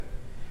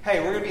Hey,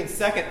 we're going to be in 2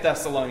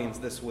 Thessalonians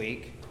this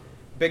week.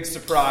 Big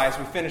surprise.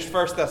 We finished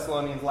 1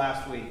 Thessalonians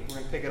last week. We're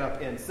going to pick it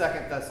up in 2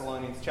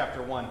 Thessalonians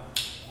chapter 1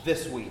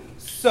 this week.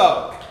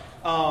 So,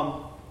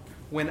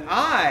 when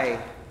I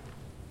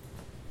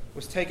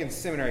was taking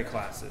seminary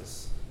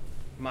classes,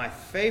 my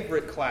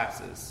favorite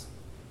classes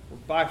were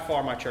by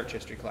far my church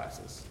history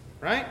classes,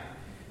 right?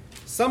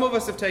 Some of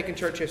us have taken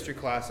church history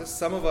classes.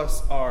 Some of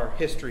us are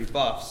history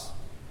buffs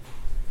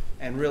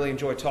and really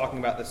enjoy talking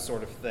about this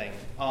sort of thing.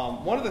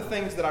 One of the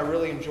things that I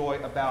really enjoy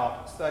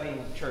about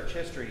studying church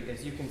history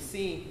is you can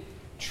see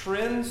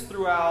trends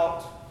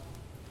throughout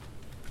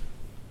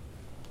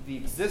the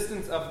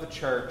existence of the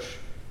church,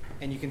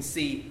 and you can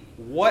see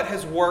what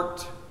has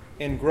worked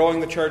in growing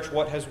the church,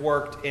 what has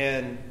worked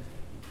in,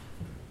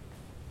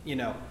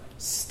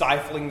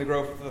 stifling the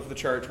growth of the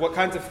church, what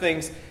kinds of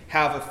things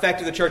have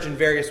affected the church in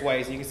various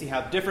ways. And you can see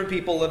how different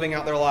people living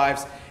out their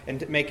lives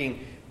and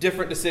making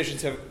different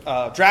decisions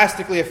have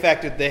drastically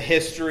affected the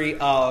history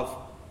of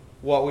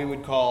what we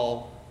would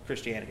call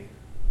Christianity,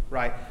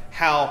 right?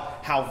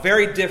 How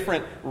very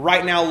different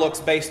right now looks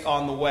based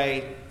on the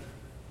way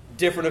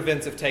different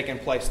events have taken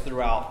place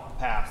throughout the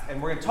past.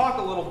 And we're going to talk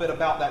a little bit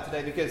about that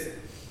today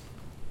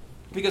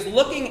because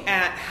looking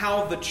at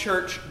how the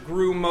church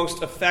grew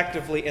most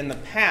effectively in the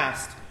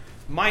past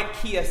might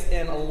key us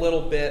in a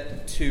little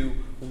bit to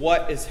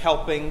what is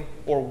helping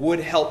or would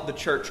help the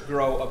church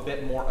grow a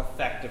bit more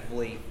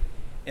effectively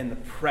in the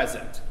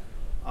present.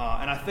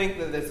 And I think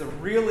that it's a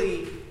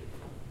really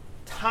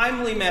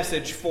timely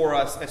message for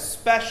us,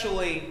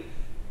 especially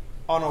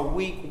on a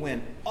week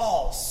when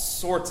all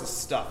sorts of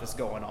stuff is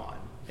going on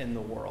in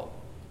the world,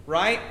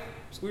 right?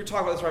 So we were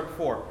talking about this right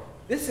before.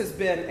 This has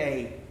been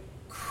a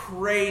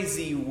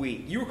crazy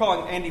week.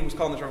 Andy was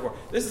calling this right before.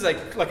 This is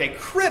like a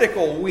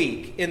critical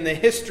week in the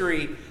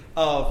history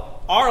of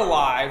our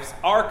lives,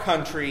 our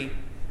country,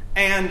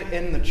 and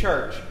in the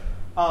church.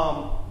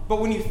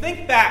 But when you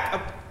think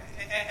back,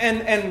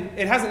 and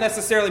it hasn't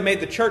necessarily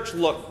made the church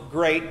look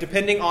great,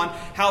 depending on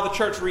how the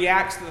church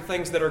reacts to the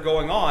things that are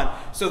going on.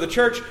 So the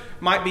church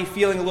might be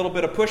feeling a little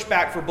bit of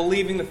pushback for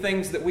believing the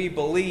things that we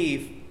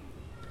believe.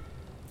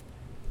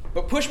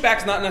 But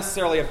pushback's not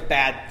necessarily a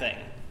bad thing.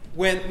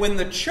 When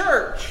the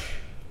church,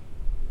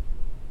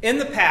 in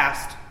the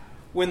past,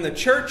 when the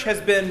church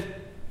has been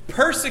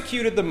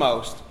persecuted the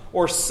most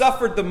or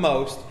suffered the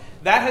most,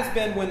 that has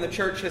been when the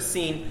church has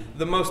seen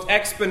the most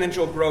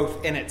exponential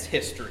growth in its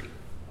history.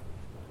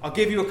 I'll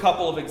give you a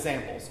couple of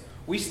examples.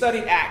 We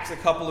studied Acts a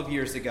couple of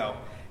years ago,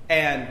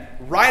 and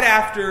right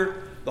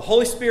after the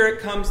Holy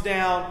Spirit comes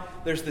down,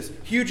 there's this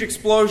huge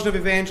explosion of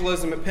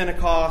evangelism at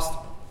Pentecost.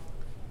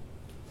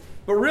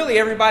 But really,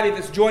 everybody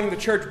that's joining the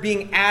church,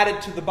 being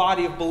added to the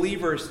body of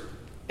believers,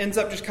 ends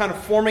up just kind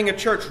of forming a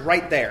church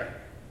right there.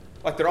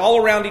 Like they're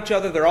all around each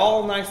other, they're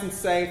all nice and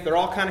safe, they're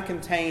all kind of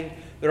contained,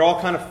 they're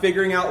all kind of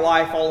figuring out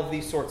life, all of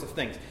these sorts of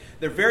things.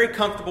 They're very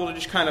comfortable to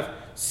just kind of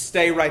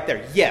stay right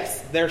there.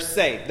 Yes, they're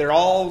saved. They're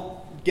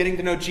all getting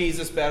to know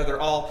Jesus better.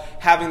 They're all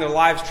having their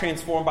lives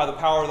transformed by the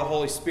power of the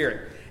Holy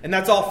Spirit. And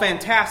that's all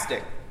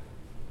fantastic.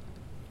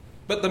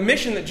 But the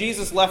mission that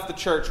Jesus left the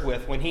church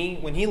with when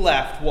he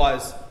left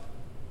was,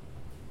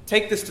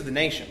 take this to the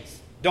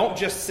nations. Don't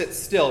just sit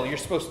still. You're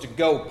supposed to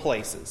go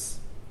places.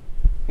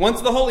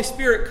 Once the Holy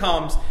Spirit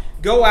comes,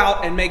 go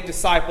out and make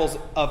disciples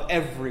of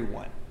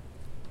everyone.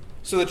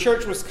 So the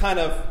church was kind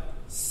of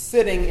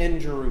sitting in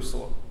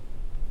Jerusalem,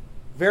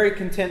 very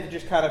content to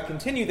just kind of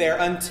continue there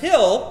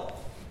until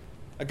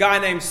a guy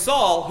named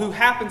Saul, who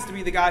happens to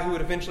be the guy who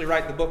would eventually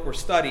write the book we're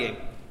studying.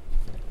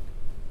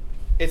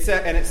 It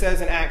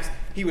says in Acts,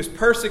 he was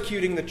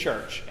persecuting the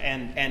church,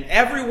 and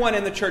everyone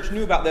in the church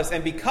knew about this.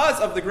 And because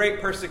of the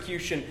great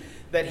persecution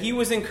that he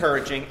was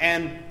encouraging,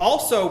 and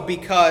also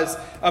because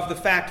of the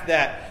fact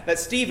that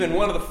Stephen,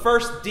 one of the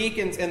first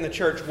deacons in the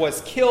church,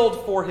 was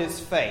killed for his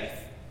faith,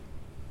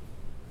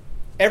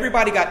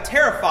 everybody got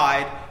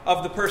terrified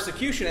of the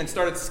persecution and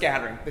started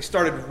scattering. They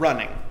started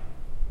running.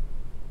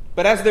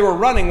 But as they were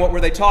running, what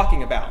were they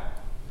talking about?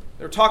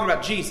 They were talking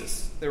about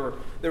Jesus. They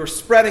were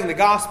spreading the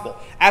gospel.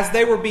 As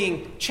they were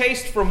being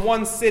chased from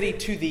one city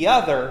to the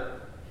other,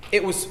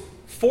 it was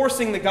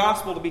forcing the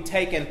gospel to be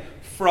taken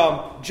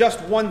from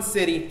just one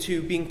city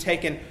to being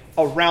taken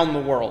around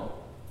the world.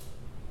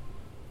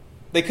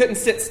 They couldn't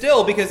sit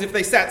still because if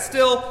they sat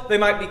still, they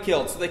might be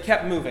killed. So they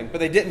kept moving, but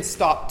they didn't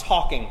stop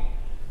talking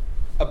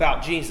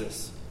about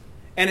Jesus.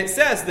 And it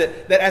says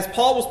that as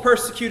Paul was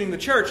persecuting the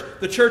church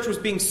was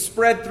being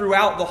spread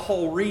throughout the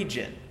whole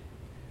region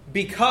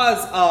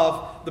because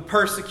of the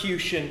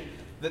persecution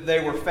that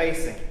they were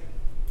facing.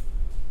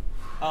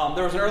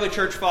 There was an early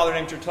church father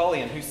named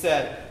Tertullian who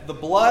said, the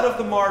blood of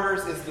the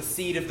martyrs is the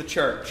seed of the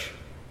church.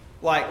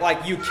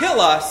 Like you kill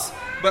us,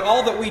 but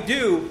all that we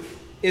do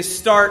is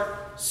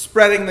start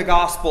spreading the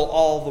gospel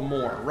all the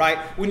more, right?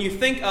 When you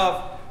think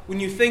of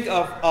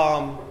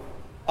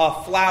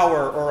a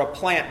flower or a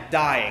plant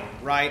dying,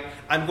 right?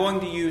 I'm going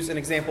to use an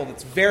example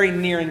that's very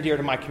near and dear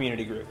to my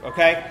community group,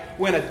 okay?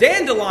 When a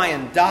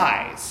dandelion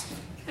dies,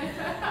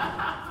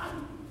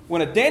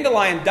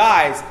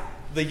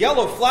 the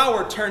yellow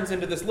flower turns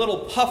into this little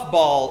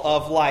puffball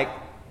of like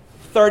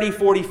 30,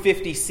 40,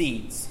 50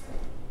 seeds.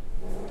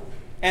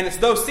 And it's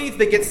those seeds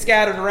that get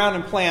scattered around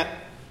and plant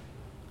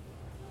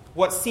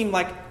what seem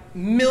like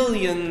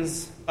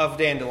millions of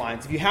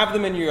dandelions. If you have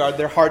them in your yard,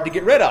 they're hard to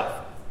get rid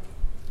of.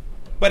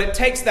 But it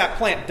takes that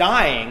plant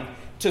dying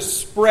to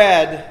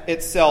spread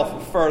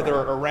itself further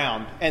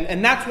around.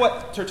 And that's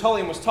what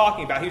Tertullian was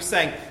talking about. He was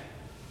saying,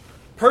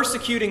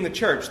 persecuting the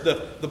church,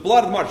 the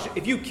blood of the martyrs,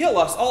 if you kill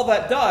us, all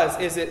that does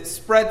is it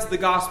spreads the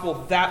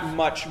gospel that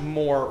much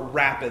more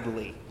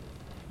rapidly.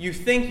 You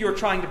think you're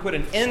trying to put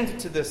an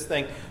end to this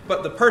thing,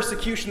 but the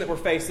persecution that we're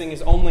facing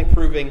is only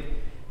proving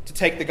to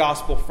take the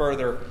gospel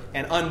further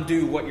and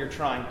undo what you're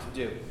trying to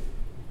do.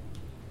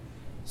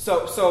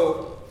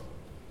 So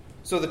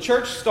the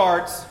church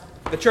starts,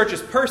 the church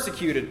is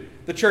persecuted,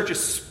 the church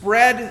is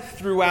spread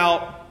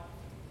throughout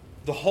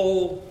the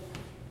whole,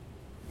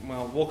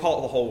 well, we'll call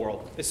it the whole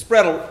world. It's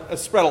spread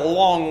a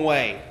long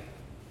way.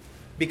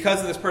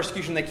 Because of this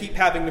persecution, they keep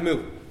having to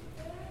move.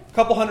 A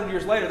couple hundred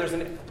years later,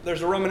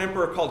 there's a Roman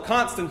emperor called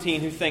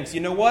Constantine who thinks,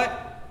 you know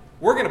what?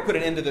 We're going to put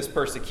an end to this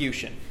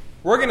persecution.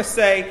 We're going to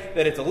say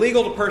that it's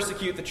illegal to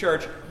persecute the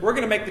church. We're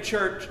going to make the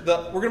church,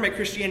 we're going to make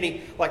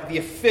Christianity like the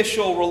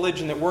official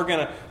religion that we're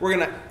going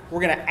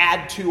to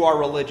add to our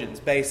religions,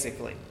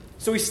 basically.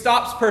 So he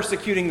stops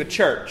persecuting the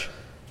church.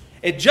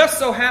 It just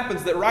so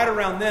happens that right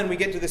around then we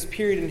get to this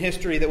period in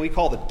history that we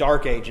call the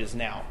Dark Ages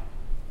now,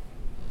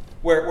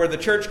 where the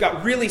church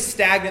got really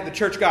stagnant, the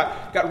church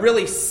got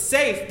really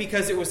safe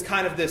because it was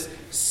kind of this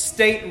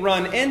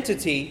state-run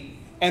entity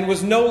and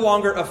was no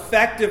longer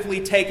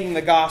effectively taking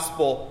the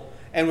gospel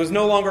and was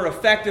no longer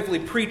effectively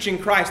preaching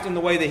Christ in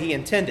the way that he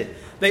intended.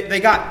 They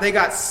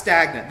got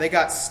stagnant, they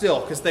got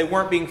still because they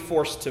weren't being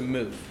forced to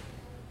move.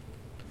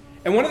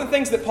 And one of the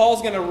things that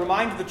Paul's going to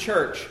remind the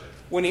church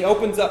when he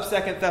opens up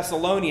 2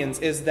 Thessalonians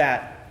is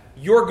that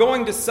you're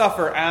going to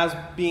suffer as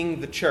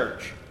being the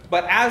church.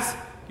 But as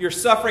your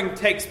suffering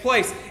takes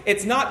place,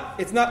 it's not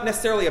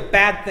necessarily a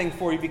bad thing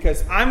for you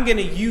because I'm going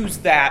to use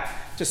that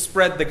to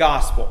spread the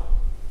gospel.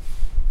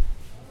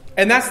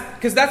 And that's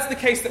the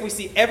case that we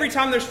see every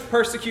time there's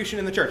persecution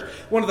in the church.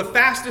 One of the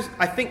fastest,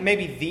 I think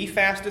maybe the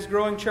fastest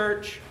growing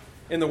church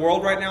in the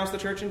world right now is the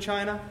church in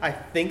China. I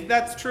think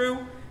that's true.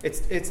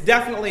 It's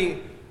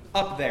definitely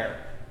up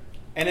there.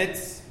 And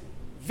it's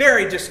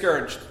very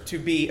discouraged to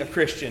be a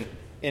Christian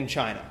in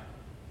China.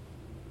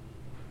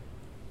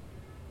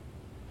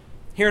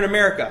 Here in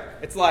America,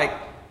 it's like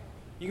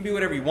you can be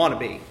whatever you want to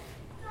be.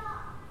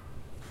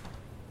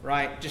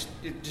 Right? Just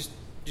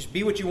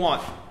be what you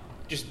want.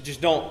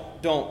 Just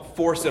don't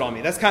force it on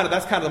me. That's kind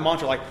of the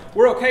mantra. Like,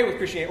 we're okay with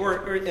Christianity.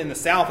 Or in the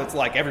South, it's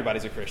like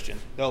everybody's a Christian.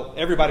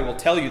 Everybody will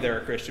tell you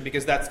they're a Christian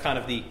because that's kind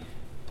of the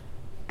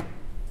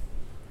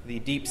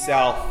Deep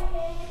South,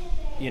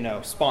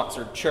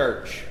 sponsored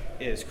church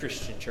is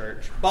Christian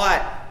church.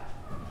 But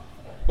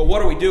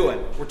what are we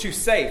doing? We're too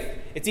safe.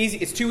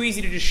 It's too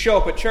easy to just show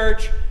up at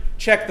church,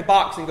 check the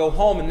box, and go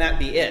home, and that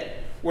be it.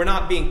 We're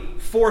not being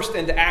forced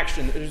into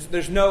action.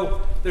 There's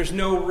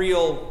no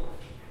real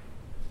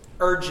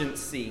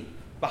urgency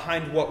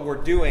behind what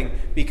we're doing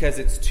because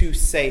it's too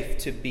safe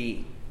to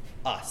be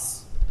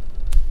us.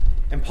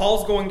 And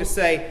Paul's going to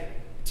say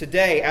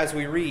today, as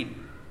we read,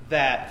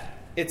 that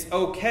it's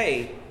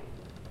okay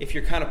if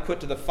you're kind of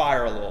put to the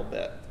fire a little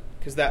bit.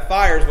 Because that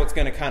fire is what's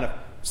going to kind of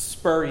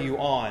spur you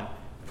on,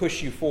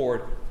 push you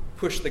forward,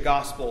 push the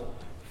gospel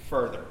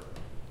further.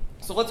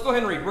 So let's go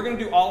ahead and read. We're going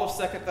to do all of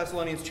 2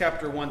 Thessalonians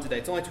chapter 1 today.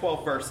 It's only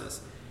 12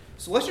 verses.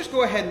 So let's just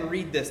go ahead and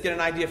read this, get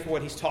an idea for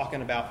what he's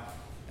talking about,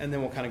 and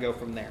then we'll kind of go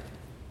from there.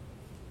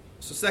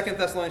 So 2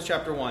 Thessalonians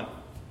chapter 1.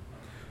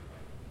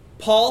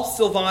 Paul,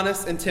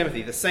 Silvanus, and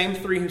Timothy, the same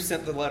three who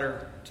sent the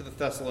letter to the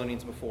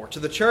Thessalonians before. To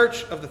the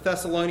church of the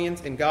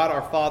Thessalonians in God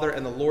our Father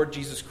and the Lord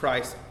Jesus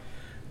Christ,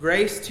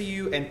 grace to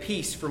you and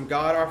peace from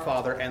God our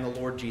Father and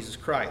the Lord Jesus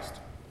Christ.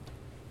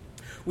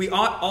 We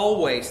ought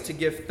always to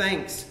give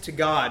thanks to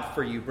God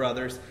for you,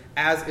 brothers,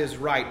 as is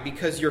right,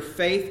 because your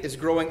faith is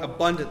growing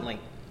abundantly,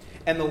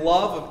 and the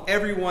love of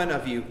every one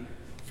of you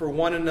for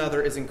one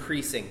another is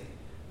increasing.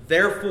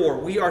 Therefore,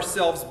 we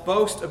ourselves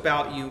boast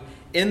about you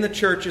in the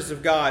churches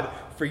of God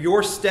for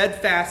your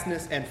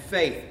steadfastness and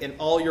faith in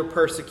all your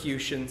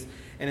persecutions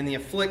and in the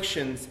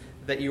afflictions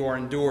that you are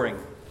enduring.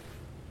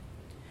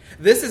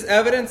 This is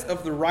evidence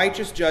of the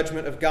righteous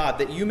judgment of God,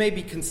 that you may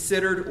be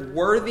considered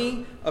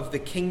worthy of the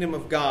kingdom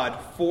of God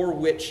for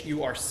which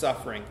you are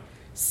suffering,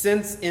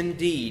 since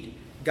indeed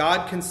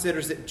God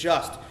considers it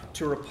just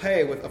to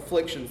repay with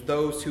afflictions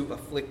those who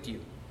afflict you,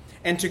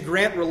 and to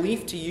grant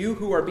relief to you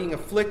who are being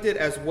afflicted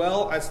as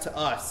well as to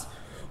us,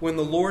 when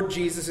the Lord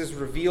Jesus is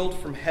revealed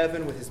from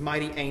heaven with his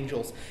mighty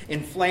angels,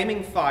 in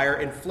flaming fire,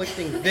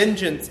 inflicting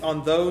vengeance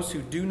on those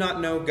who do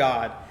not know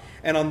God,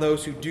 and on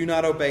those who do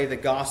not obey the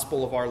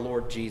gospel of our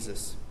Lord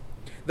Jesus.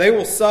 They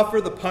will suffer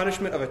the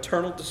punishment of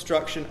eternal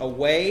destruction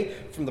away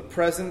from the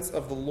presence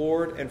of the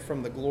Lord and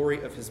from the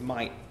glory of his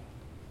might,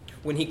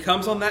 when he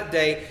comes on that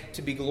day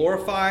to be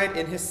glorified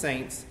in his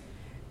saints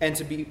and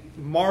to be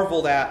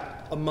marveled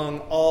at among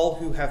all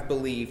who have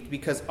believed,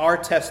 because our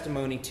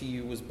testimony to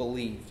you was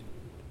believed.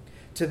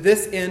 To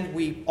this end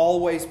we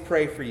always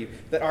pray for you,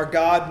 that our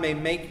God may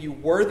make you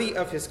worthy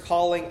of his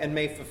calling and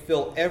may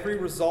fulfill every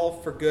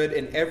resolve for good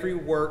and every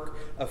work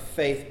of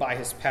faith by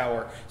his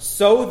power,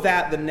 so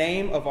that the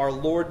name of our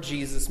Lord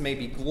Jesus may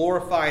be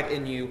glorified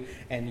in you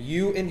and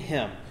you in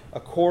him,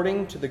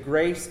 according to the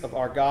grace of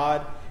our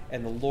God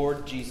and the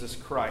Lord Jesus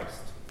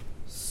Christ.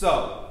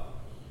 So,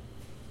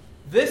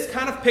 this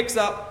kind of picks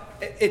up,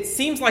 it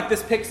seems like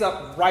this picks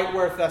up right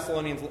where 1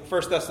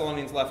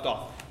 Thessalonians left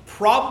off.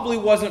 Probably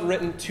wasn't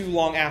written too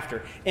long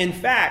after. In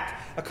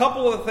fact, a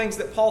couple of the things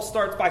that Paul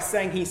starts by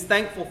saying he's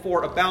thankful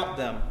for about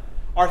them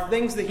are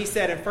things that he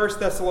said in 1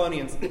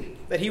 Thessalonians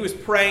that he was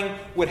praying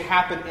would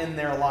happen in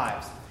their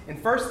lives. In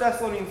 1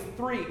 Thessalonians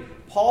 3,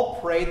 Paul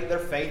prayed that their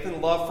faith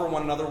and love for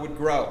one another would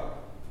grow.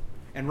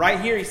 And right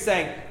here he's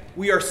saying,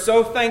 we are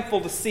so thankful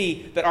to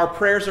see that our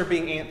prayers are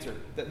being answered,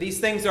 that these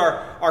things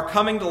are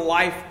coming to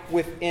life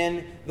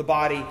within the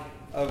body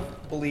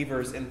of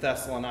believers in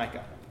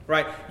Thessalonica.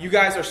 Right? You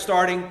guys are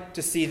starting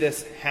to see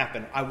this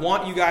happen. I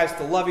want you guys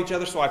to love each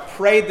other, so I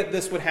prayed that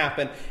this would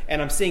happen,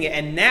 and I'm seeing it.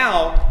 And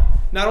now,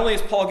 not only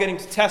is Paul getting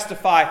to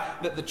testify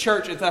that the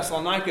church in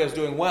Thessalonica is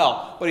doing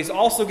well, but he's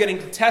also getting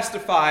to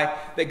testify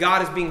that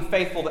God is being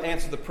faithful to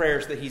answer the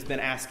prayers that he's been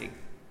asking.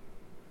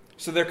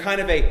 So they're kind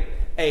of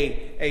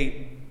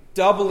a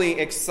doubly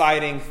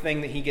exciting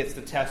thing that he gets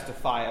to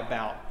testify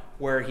about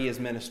where he is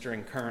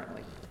ministering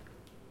currently.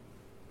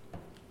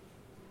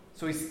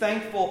 So he's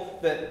thankful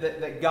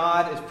that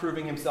God is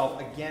proving himself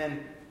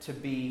again to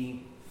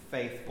be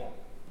faithful.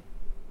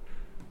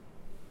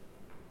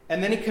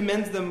 And then he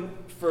commends them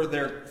for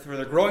their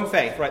growing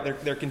faith, right?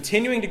 They're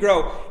continuing to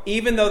grow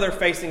even though they're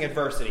facing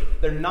adversity.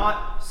 They're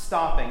not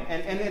stopping.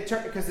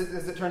 Because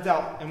as it turns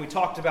out, and we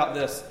talked about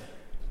this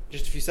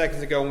just a few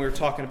seconds ago when we were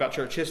talking about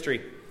church history,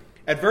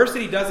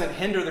 adversity doesn't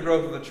hinder the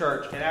growth of the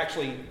church, it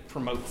actually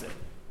promotes it.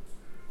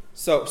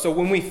 So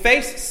when we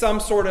face some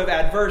sort of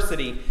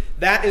adversity,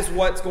 that is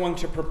what's going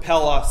to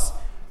propel us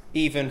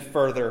even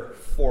further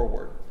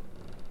forward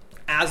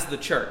as the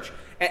church.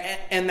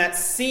 And that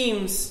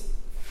seems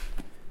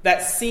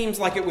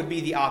like it would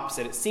be the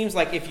opposite. It seems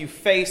like if you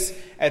face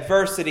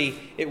adversity,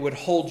 it would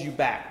hold you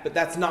back. But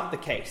that's not the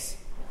case.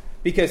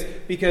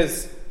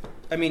 Because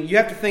I mean, you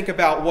have to think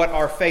about what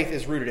our faith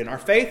is rooted in. Our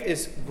faith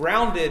is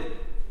grounded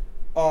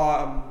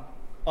on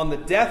the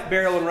death,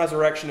 burial, and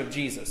resurrection of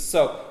Jesus.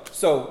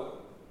 So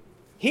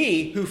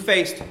he who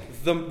faced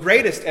the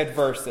greatest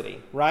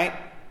adversity, right?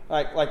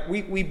 Like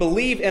we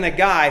believe in a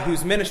guy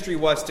whose ministry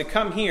was to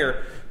come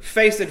here,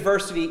 face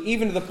adversity,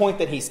 even to the point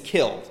that he's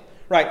killed,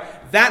 right?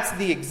 That's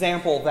the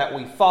example that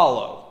we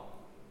follow.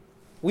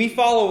 We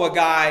follow a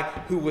guy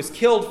who was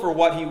killed for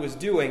what he was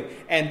doing,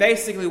 and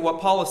basically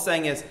what Paul is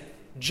saying is,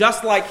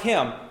 just like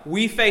him,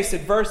 we face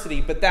adversity,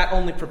 but that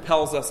only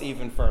propels us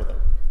even further.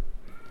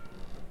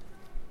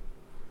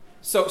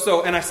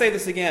 So, and I say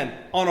this again,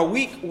 on a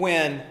week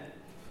when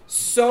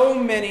so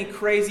many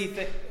crazy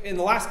things, in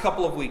the last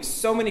couple of weeks,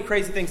 so many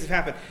crazy things have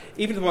happened.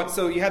 Even to the point,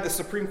 so you had the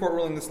Supreme Court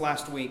ruling this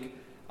last week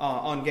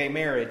on gay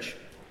marriage.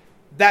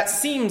 That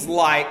seems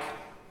like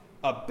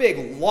a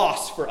big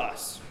loss for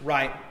us,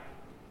 right?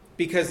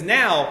 Because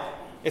now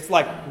it's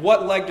like,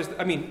 what leg does,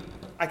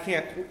 I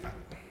can't,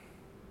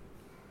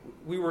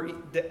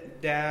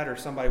 Dad or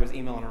somebody was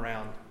emailing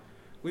around.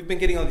 We've been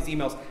getting all these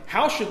emails.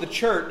 How should the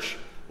church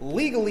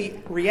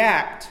legally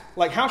react?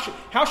 Like, how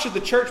should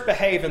the church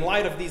behave in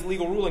light of these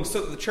legal rulings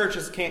so that the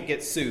churches can't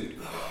get sued?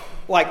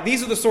 Like,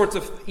 these are the sorts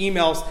of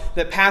emails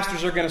that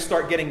pastors are going to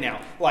start getting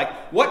now.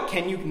 Like, what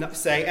can you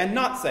say and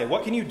not say?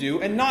 What can you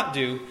do and not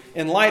do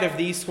in light of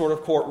these sort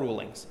of court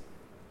rulings?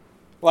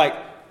 Like,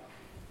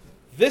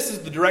 this is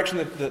the direction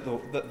that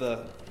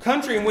the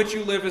country in which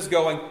you live is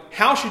going.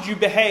 How should you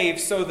behave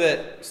so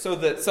that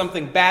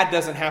something bad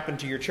doesn't happen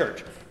to your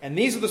church? And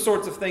these are the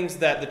sorts of things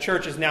that the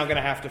church is now going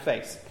to have to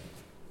face.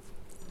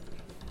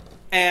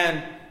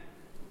 And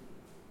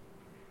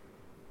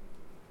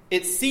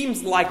it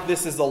seems like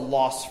this is a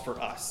loss for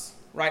us,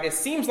 right? It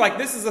seems like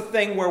this is a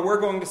thing where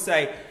we're going to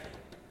say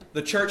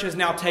the church has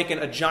now taken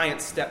a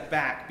giant step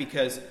back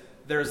because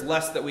there's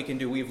less that we can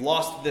do. We've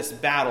lost this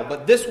battle,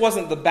 but this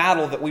wasn't the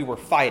battle that we were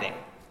fighting.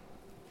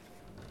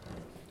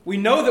 We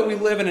know that we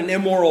live in an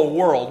immoral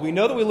world. We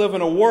know that we live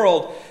in a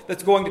world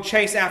that's going to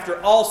chase after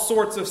all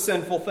sorts of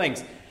sinful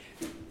things.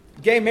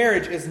 Gay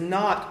marriage is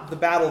not the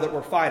battle that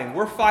we're fighting.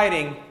 We're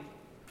fighting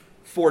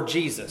for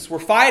Jesus. We're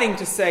fighting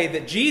to say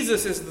that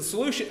Jesus is the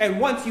solution. And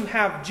once you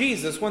have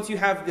Jesus, once you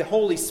have the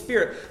Holy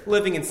Spirit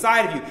living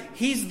inside of you,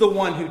 He's the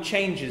one who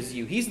changes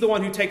you. He's the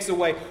one who takes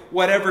away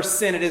whatever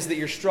sin it is that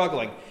you're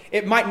struggling.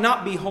 It might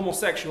not be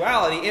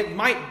homosexuality. It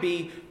might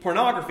be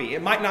pornography.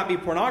 It might not be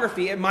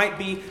pornography. It might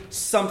be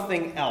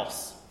something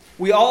else.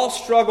 We all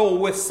struggle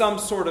with some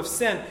sort of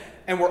sin,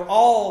 and we're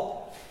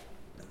all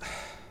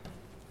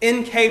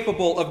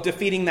incapable of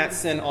defeating that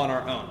sin on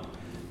our own.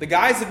 The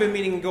guys have been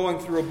meeting and going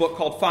through a book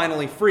called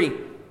Finally Free,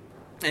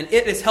 and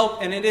it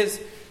is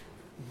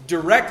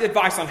direct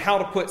advice on how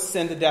to put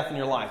sin to death in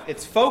your life.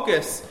 Its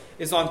focus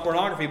is on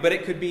pornography, but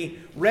it could be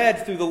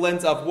read through the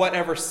lens of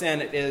whatever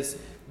sin it is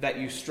that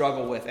you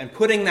struggle with and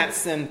putting that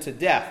sin to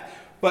death.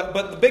 But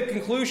the big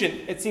conclusion,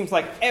 it seems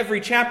like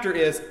every chapter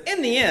is,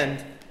 in the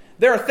end,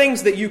 there are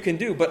things that you can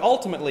do, but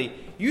ultimately,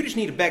 you just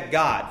need to beg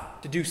God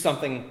to do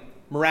something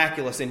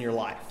miraculous in your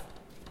life.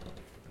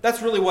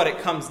 That's really what it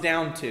comes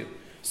down to.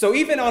 So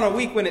even on a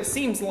week when it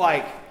seems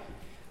like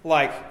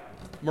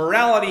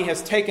morality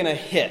has taken a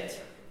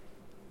hit,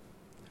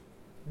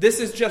 this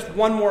is just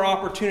one more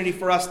opportunity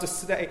for us to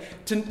say,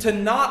 to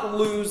not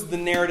lose the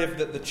narrative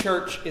that the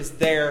church is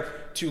there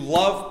to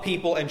love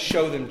people and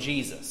show them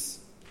Jesus.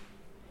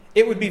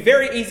 It would be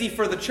very easy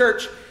for the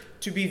church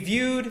to be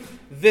viewed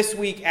this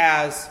week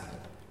as,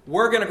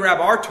 we're going to grab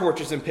our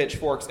torches and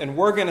pitchforks and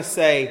we're going to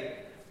say,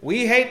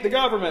 we hate the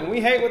government,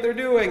 we hate what they're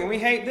doing, and we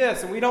hate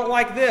this, and we don't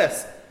like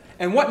this.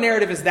 And what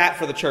narrative is that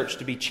for the church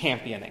to be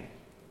championing?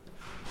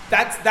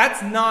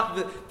 That's not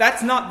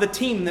the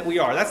team that we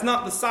are. That's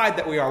not the side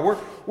that we are.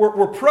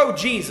 We're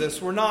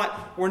pro-Jesus. We're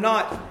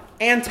not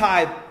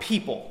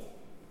anti-people.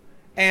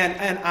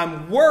 And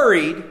I'm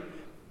worried,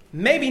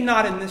 maybe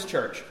not in this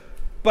church,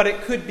 but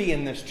it could be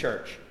in this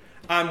church.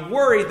 I'm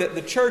worried that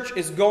the church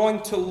is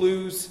going to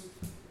lose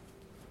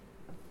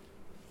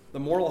the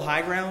moral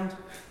high ground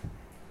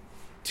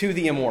to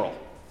the immoral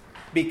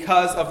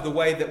because of the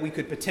way that we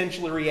could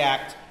potentially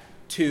react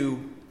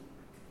to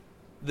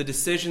the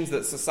decisions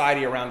that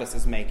society around us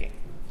is making.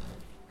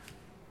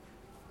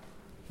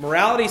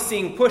 Morality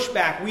seeing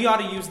pushback, we ought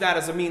to use that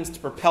as a means to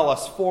propel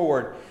us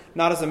forward,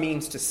 not as a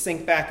means to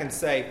sink back and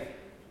say,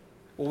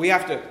 well, we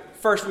have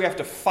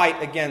to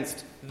fight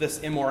against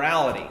this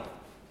immorality.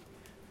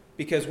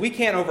 Because we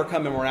can't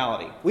overcome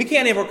immorality. We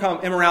can't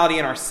overcome immorality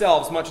in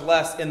ourselves, much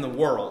less in the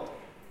world.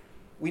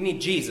 We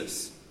need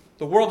Jesus.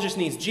 The world just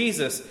needs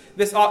Jesus.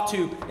 This ought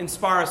to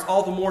inspire us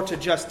all the more to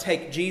just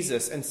take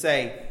Jesus and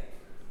say,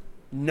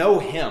 know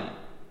Him.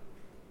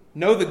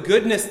 Know the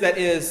goodness that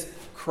is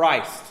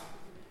Christ.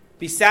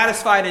 Be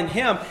satisfied in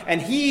Him,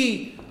 and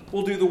He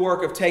will do the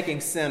work of taking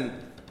sin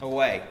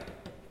away.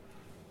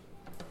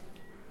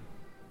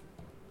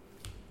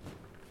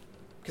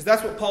 Because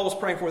that's what Paul was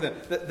praying for them,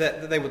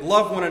 that they would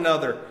love one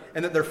another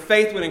and that their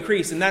faith would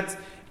increase.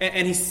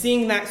 And he's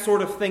seeing that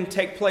sort of thing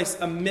take place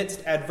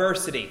amidst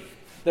adversity.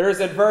 There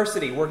is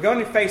adversity. We're going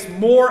to face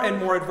more and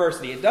more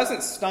adversity. It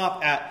doesn't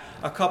stop at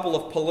a couple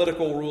of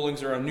political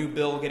rulings or a new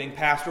bill getting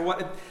passed or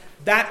what.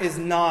 That is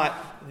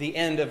not the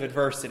end of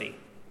adversity.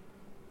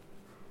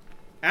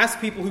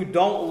 Ask people who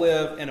don't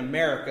live in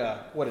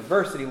America what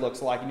adversity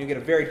looks like, and you get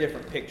a very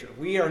different picture.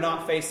 We are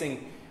not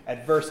facing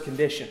adverse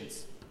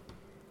conditions.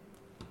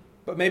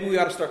 But maybe we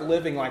ought to start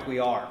living like we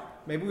are.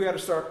 Maybe we ought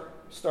to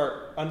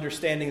start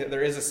understanding that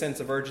there is a sense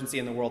of urgency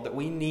in the world, that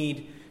we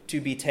need to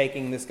be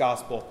taking this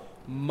gospel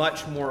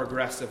much more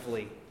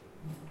aggressively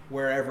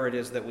wherever it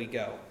is that we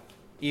go,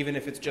 even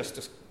if it's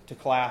just to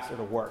class or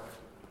to work.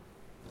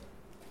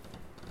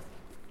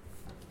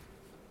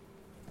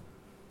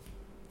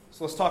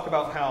 So let's talk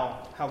about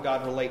how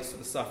God relates to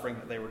the suffering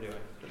that they were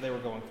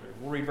going through.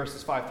 We'll read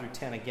verses 5 through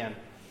 10 again.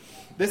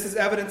 This is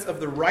evidence of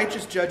the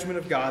righteous judgment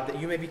of God,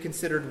 that you may be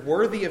considered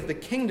worthy of the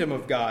kingdom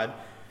of God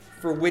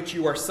for which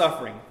you are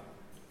suffering.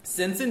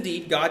 Since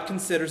indeed God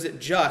considers it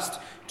just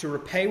to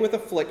repay with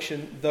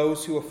affliction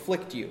those who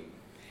afflict you,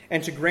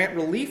 and to grant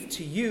relief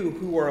to you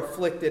who are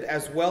afflicted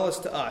as well as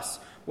to us,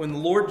 when the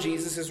Lord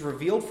Jesus is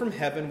revealed from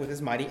heaven with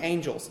His mighty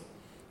angels,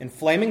 in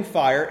flaming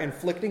fire,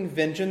 inflicting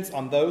vengeance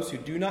on those who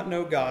do not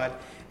know God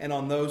and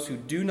on those who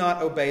do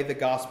not obey the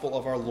gospel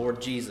of our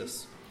Lord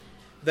Jesus.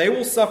 They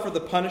will suffer the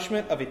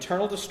punishment of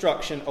eternal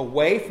destruction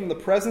away from the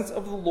presence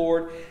of the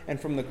Lord and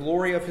from the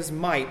glory of His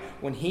might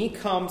when He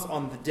comes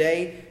on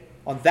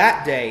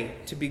that day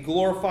to be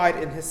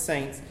glorified in His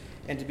saints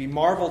and to be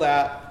marveled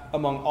at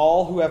among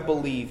all who have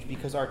believed,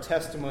 because our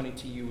testimony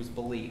to you was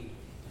believed.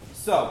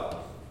 So,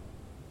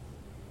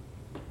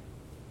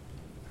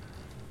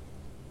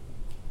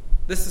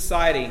 this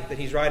society that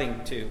he's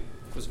writing to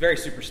was very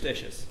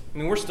superstitious. I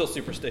mean, we're still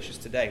superstitious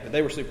today, but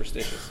they were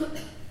superstitious.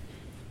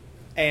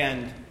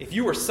 And if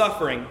you were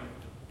suffering,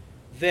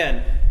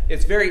 then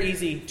it's very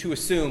easy to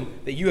assume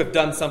that you have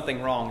done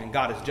something wrong and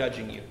God is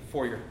judging you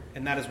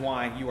and that is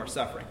why you are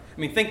suffering. I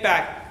mean, think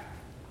back,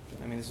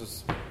 this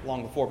was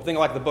long before, but think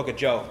like the book of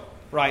Job,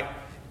 right?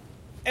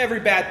 Every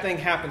bad thing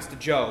happens to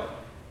Job.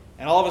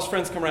 And all of his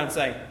friends come around and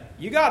say,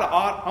 you got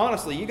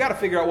to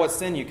figure out what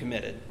sin you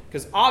committed.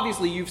 Because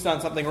obviously you've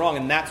done something wrong,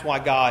 and that's why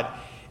God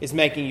is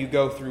making you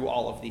go through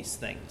all of these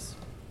things.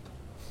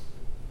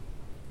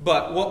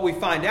 But what we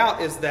find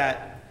out is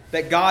that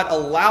God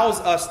allows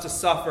us to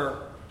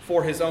suffer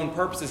for His own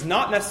purposes,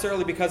 not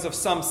necessarily because of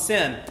some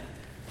sin.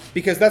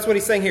 Because that's what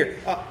he's saying here.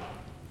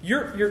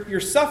 You're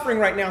suffering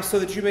right now so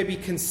that you may be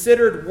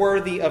considered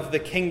worthy of the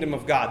kingdom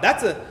of God.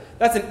 That's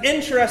an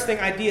interesting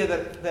idea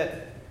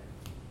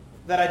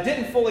that I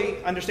didn't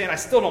fully understand. I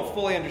still don't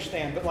fully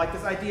understand. But like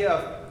this idea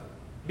of,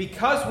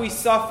 because we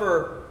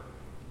suffer,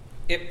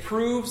 it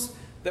proves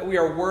that we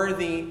are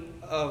worthy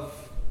of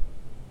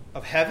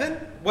of heaven?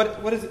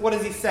 What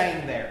is he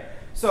saying there?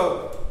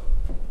 So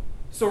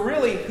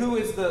really, who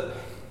is the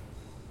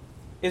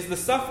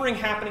suffering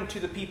happening to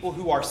the people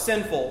who are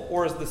sinful,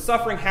 or is the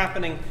suffering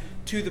happening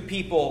to the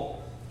people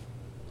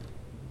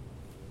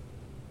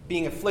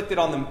being afflicted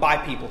on them by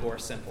people who are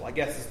sinful? I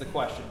guess is the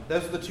question.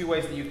 Those are the two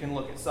ways that you can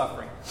look at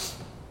suffering.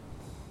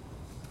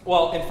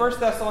 Well, in 1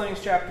 Thessalonians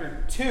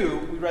chapter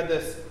 2, we read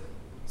this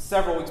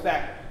several weeks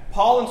back,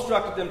 Paul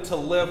instructed them to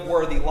live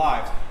worthy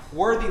lives.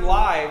 Worthy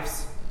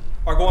lives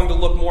are going to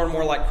look more and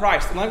more like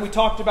Christ. And like we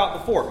talked about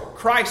before,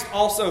 Christ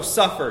also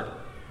suffered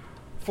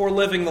for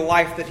living the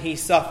life that he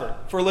suffered,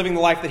 for living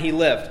the life that he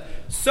lived.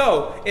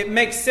 So, it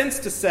makes sense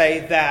to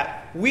say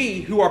that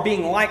we, who are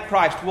being like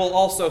Christ, will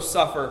also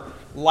suffer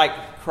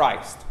like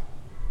Christ.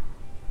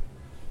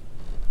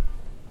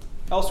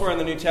 Elsewhere in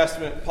the New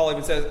Testament, Paul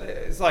even says,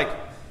 it's like,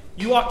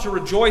 you ought to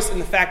rejoice in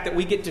the fact that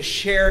we get to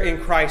share in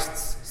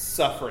Christ's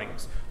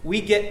sufferings. We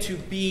get to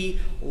be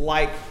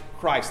like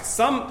Christ.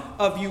 Some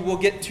of you will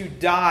get to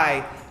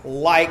die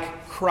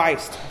like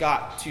Christ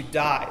got to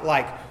die,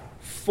 like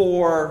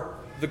for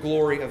the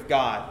glory of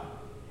God.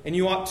 And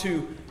you ought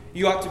to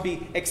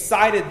be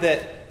excited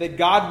that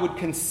God would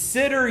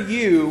consider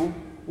you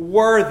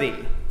worthy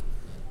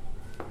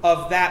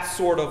of that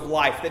sort of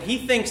life. That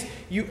he thinks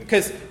you,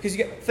 because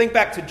you think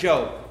back to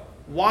Job.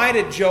 Why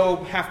did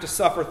Job have to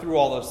suffer through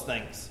all those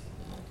things?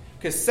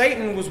 Because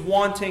Satan was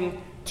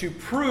wanting to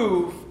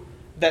prove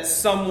that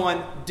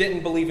someone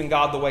didn't believe in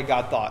God the way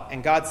God thought.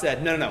 And God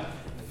said, no,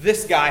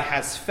 this guy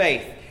has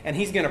faith. And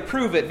he's going to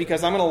prove it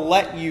because I'm going to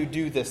let you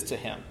do this to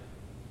him.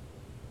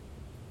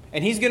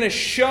 And he's going to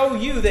show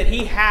you that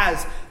he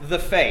has the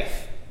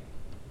faith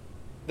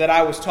that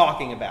I was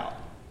talking about.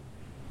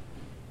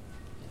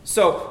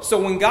 So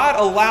when God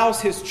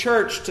allows his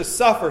church to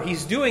suffer,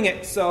 he's doing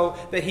it so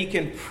that he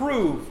can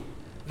prove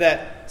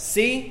that,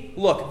 see,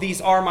 look, these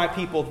are my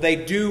people. They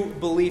do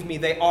believe me.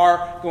 They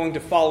are going to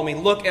follow me.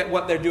 Look at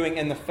what they're doing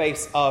in the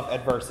face of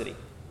adversity.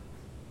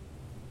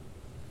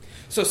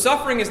 So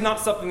suffering is not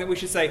something that we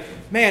should say,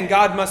 man,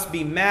 God must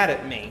be mad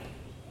at me.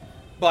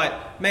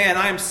 But, man,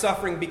 I am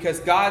suffering because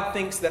God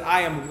thinks that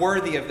I am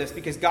worthy of this,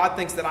 because God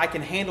thinks that I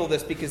can handle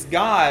this, because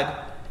God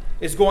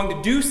is going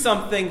to do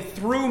something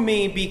through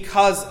me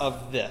because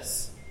of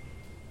this.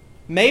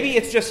 Maybe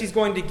it's just he's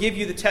going to give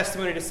you the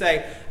testimony to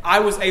say, I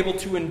was able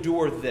to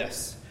endure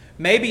this.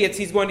 Maybe it's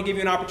he's going to give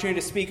you an opportunity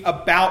to speak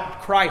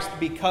about Christ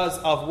because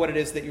of what it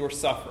is that you're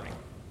suffering.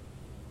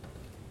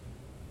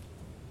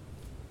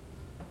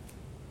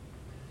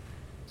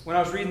 When I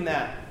was reading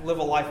that, live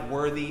a life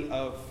worthy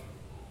of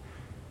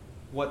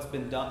what's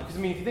been done. Because,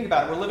 if you think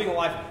about it, we're living a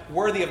life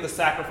worthy of the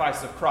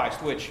sacrifice of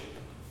Christ, which,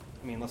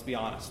 let's be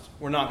honest,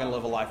 we're not going to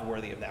live a life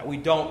worthy of that. We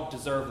don't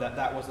deserve that.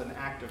 That was an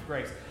act of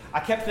grace. I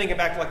kept thinking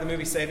back to the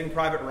movie Saving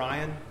Private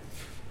Ryan.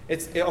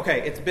 It's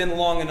been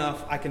long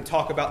enough. I can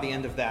talk about the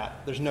end of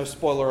that. There's no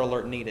spoiler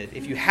alert needed.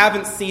 If you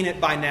haven't seen it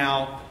by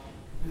now,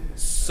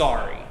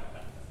 sorry.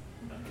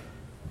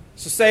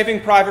 So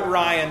Saving Private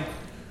Ryan,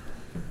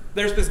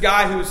 there's this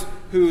guy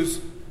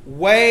who's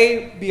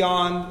way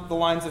beyond the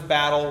lines of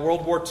battle,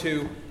 World War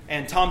II,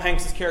 and Tom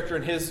Hanks' character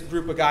and his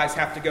group of guys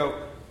have to go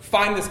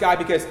find this guy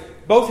because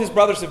both his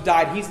brothers have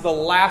died. He's the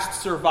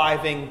last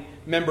surviving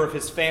member of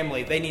his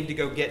family. They need to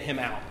go get him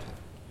out.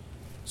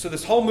 So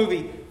this whole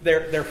movie,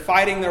 they're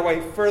fighting their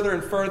way further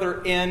and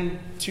further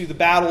into the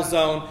battle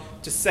zone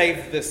to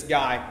save this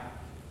guy.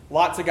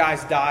 Lots of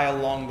guys die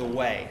along the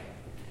way.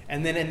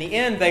 And then in the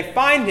end, they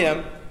find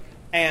him,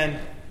 and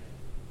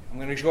I'm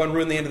going to go and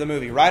ruin the end of the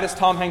movie. Right as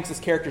Tom Hanks'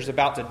 character is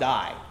about to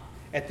die,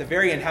 at the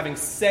very end, having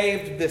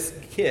saved this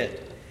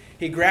kid,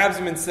 he grabs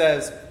him and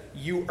says,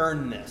 you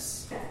earn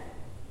this.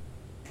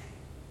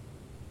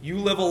 You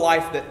live a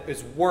life that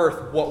is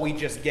worth what we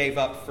just gave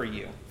up for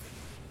you.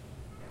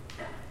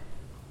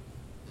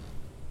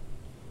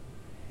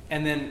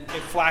 And then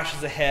it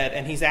flashes ahead,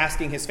 and he's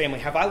asking his family,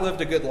 have I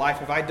lived a good life?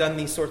 Have I done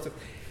these sorts of...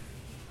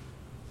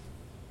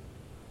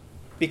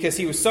 Because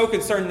he was so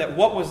concerned that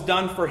what was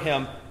done for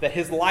him, that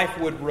his life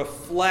would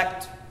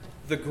reflect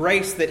the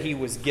grace that he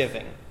was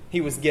given.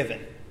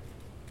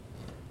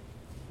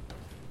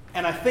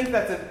 And I think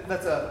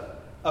that's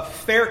a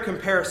fair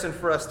comparison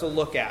for us to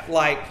look at.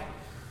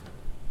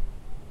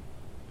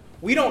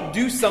 We don't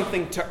do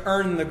something to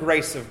earn the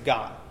grace of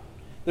God.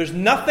 There's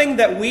nothing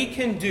that we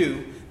can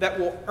do that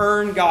will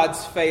earn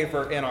God's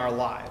favor in our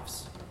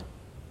lives.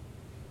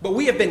 But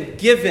we have been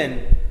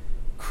given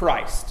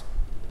Christ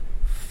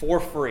for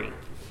free.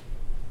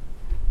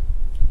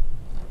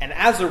 And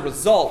as a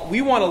result,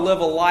 we want to live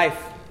a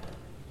life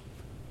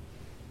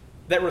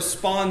that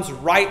responds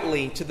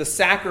rightly to the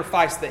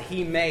sacrifice that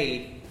he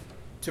made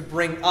to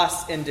bring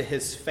us into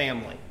his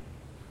family.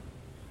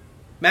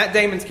 Matt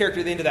Damon's character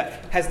at the end of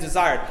that has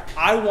desired,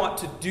 I want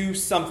to do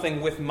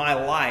something with my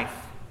life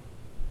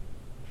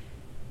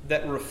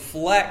that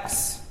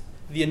reflects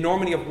the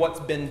enormity of what's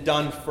been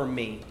done for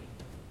me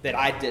that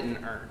I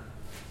didn't earn.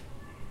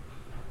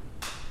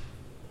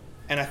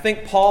 And I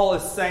think Paul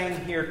is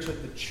saying here to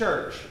the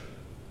church,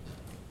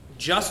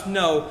 just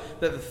know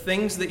that the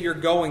things that you're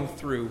going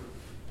through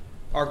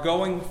are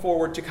going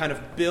forward to kind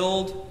of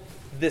build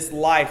this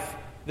life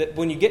that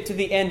when you get to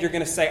the end, you're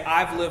going to say,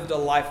 I've lived a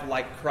life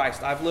like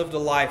Christ. I've lived a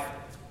life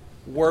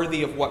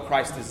worthy of what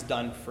Christ has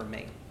done for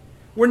me.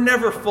 We're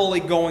never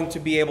fully going to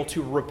be able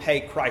to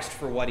repay Christ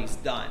for what He's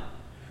done.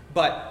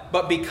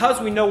 But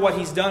because we know what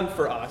He's done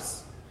for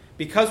us,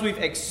 because we've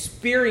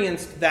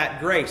experienced that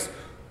grace,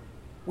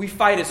 we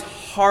fight as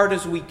hard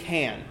as we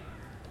can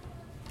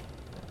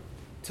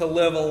to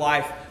live a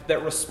life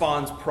that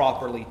responds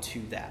properly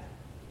to that.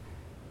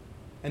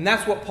 And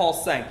that's what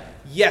Paul's saying.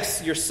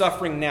 Yes, you're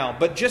suffering now,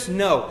 but just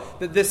know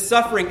that this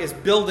suffering is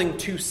building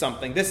to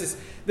something. This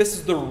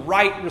is the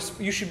right.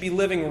 You should be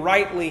living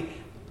rightly,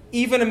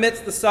 even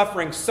amidst the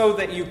suffering, so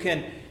that you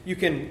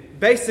can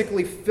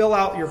basically fill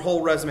out your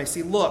whole resume.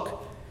 See,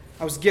 look,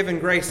 I was given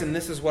grace, and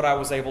this is what I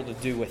was able to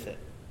do with it.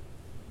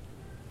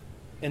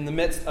 In the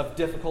midst of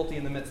difficulty,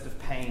 in the midst of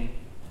pain,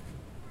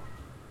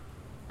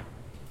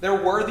 their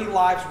worthy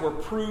lives were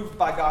proved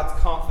by God's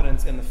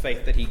confidence in the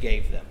faith that He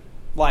gave them.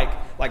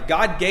 Like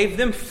God gave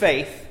them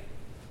faith,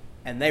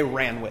 and they're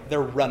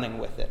running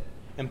with it.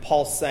 And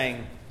Paul's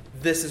saying,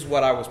 this is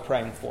what I was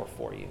praying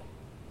for you.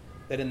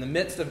 That in the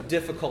midst of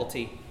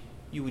difficulty,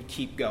 you would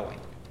keep going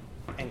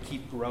and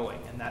keep growing.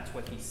 And that's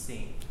what he's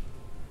seeing.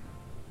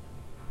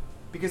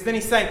 Because then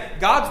he's saying,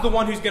 God's the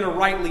one who's going to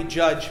rightly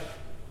judge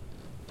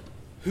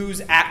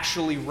who's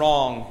actually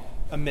wrong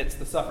amidst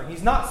the suffering.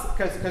 He's not,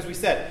 because we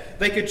said,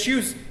 they could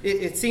choose,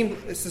 it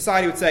seemed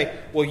society would say,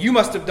 well, you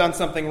must have done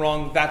something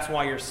wrong, that's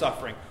why you're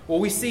suffering. Well,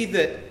 we see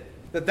that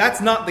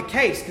that's not the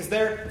case, because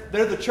they're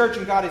the church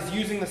and God is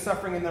using the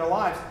suffering in their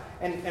lives.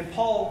 And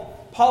Paul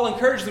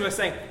encourages them by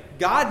saying,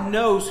 God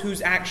knows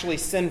who's actually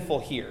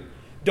sinful here.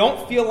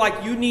 Don't feel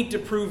like you need to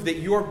prove that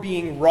you're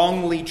being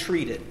wrongly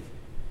treated.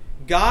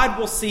 God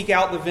will seek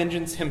out the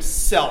vengeance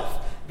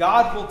Himself.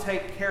 God will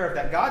take care of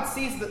that. God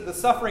sees that the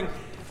suffering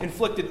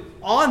inflicted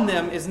on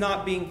them is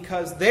not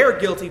because they're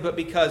guilty, but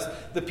because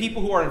the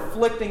people who are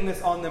inflicting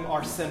this on them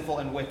are sinful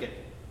and wicked.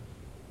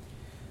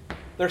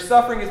 Their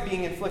suffering is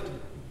being inflicted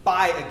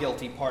by a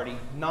guilty party,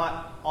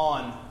 not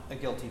on a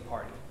guilty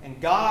party. And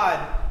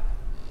God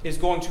is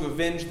going to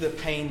avenge the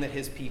pain that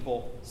His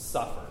people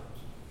suffer.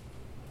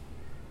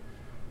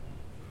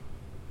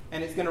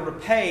 And it's going to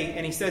repay,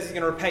 and He says He's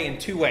going to repay in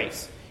two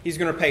ways. He's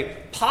going to repay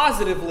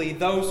positively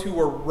those who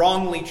were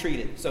wrongly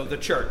treated, so the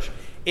church.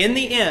 In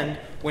the end,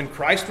 when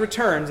Christ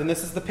returns, and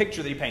this is the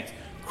picture that he paints,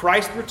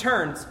 Christ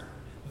returns,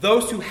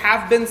 those who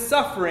have been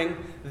suffering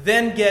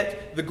then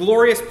get the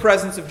glorious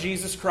presence of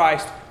Jesus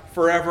Christ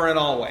forever and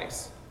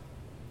always.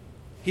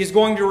 He's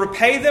going to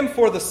repay them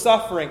for the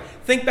suffering.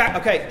 Think back,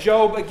 okay,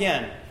 Job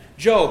again.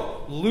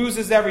 Job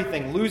loses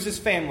everything, loses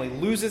family,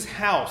 loses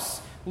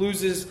house,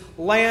 loses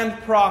land,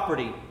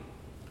 property,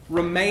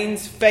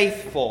 remains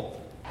faithful.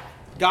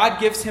 God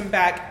gives him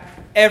back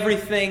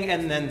everything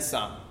and then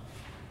some.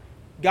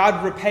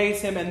 God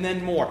repays him and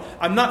then more.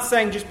 I'm not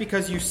saying just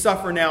because you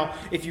suffer now,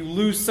 if you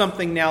lose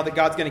something now, that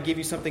God's going to give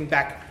you something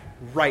back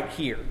right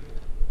here.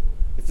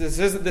 This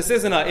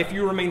isn't a, if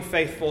you remain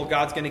faithful,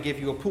 God's going to give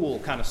you a pool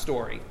kind of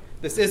story.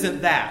 This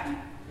isn't that.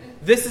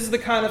 This is the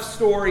kind of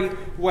story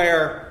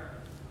where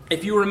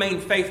if you remain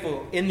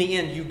faithful, in the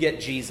end you get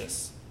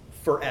Jesus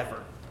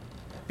forever.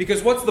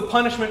 Because what's the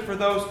punishment for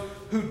those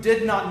who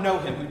did not know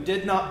Him, who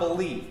did not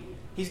believe?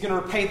 He's going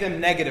to repay them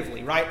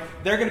negatively, right?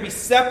 They're going to be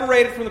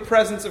separated from the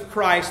presence of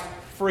Christ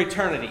for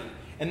eternity.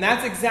 And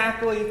that's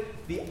exactly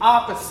the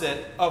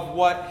opposite of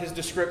what his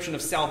description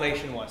of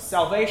salvation was.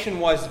 Salvation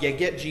was you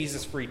get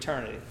Jesus for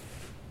eternity.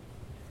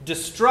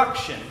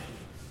 Destruction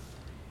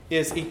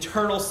is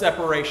eternal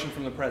separation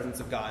from the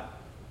presence of God.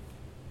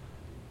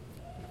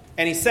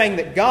 And he's saying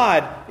that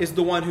God is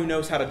the one who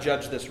knows how to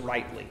judge this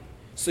rightly.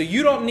 So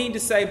you don't need to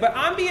say, but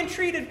I'm being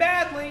treated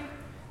badly.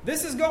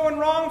 This is going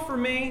wrong for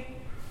me.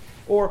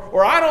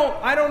 Or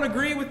I don't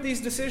agree with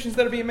these decisions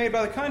that are being made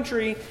by the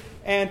country,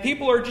 and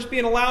people are just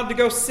being allowed to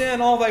go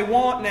sin all they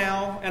want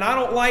now, and I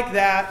don't like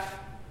that.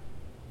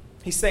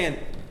 He's saying,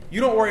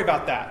 you don't worry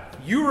about that.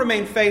 You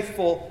remain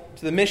faithful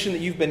to the mission that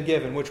you've been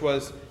given, which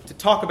was to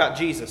talk about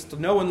Jesus,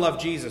 to know and love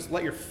Jesus.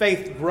 Let your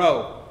faith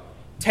grow.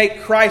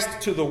 Take Christ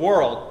to the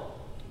world,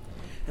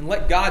 and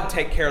let God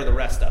take care of the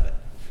rest of it.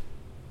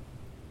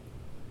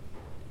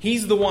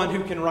 He's the one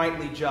who can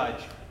rightly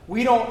judge.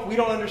 We don't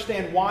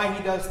understand why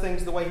He does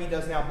things the way He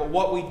does now, but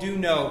what we do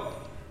know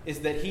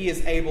is that He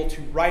is able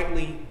to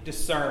rightly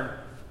discern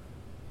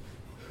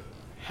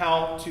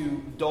how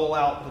to dole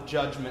out the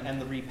judgment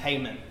and the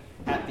repayment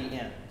at the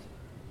end.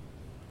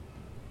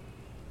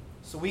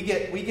 So we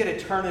get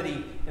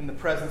eternity in the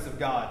presence of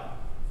God.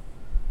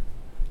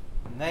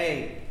 And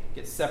they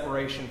get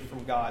separation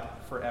from God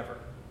forever.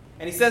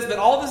 And he says that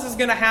all this is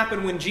going to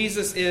happen when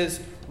Jesus is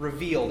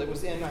revealed. It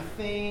was in, I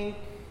think,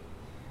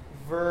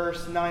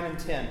 verse 9 and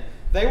 10.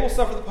 They will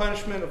suffer the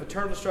punishment of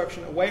eternal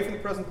destruction away from the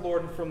presence of the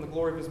Lord and from the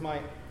glory of His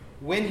might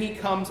when He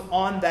comes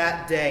on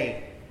that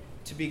day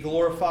to be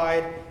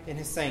glorified in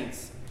His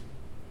saints.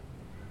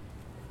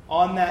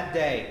 On that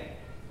day,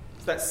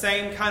 It's that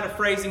same kind of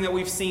phrasing that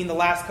we've seen the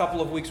last couple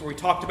of weeks where we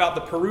talked about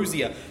the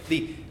parousia,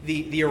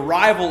 the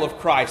arrival of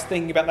Christ,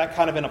 thinking about that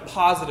kind of in a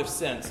positive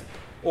sense.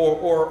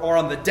 Or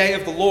on the day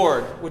of the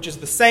Lord, which is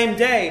the same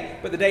day,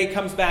 but the day He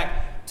comes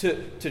back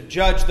to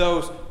judge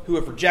those who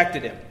have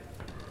rejected Him.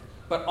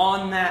 But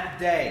on that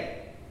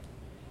day,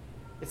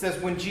 it says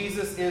when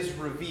Jesus is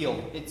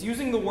revealed. It's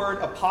using the word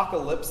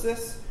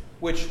apocalypsis,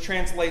 which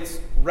translates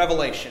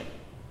revelation.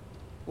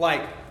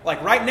 Like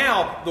right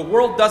now, the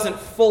world doesn't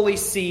fully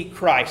see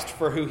Christ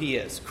for who He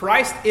is.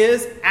 Christ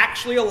is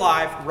actually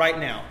alive right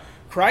now.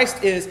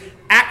 Christ is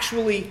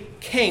actually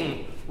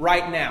king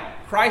right now.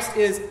 Christ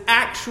is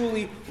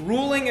actually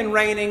ruling and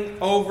reigning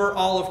over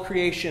all of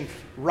creation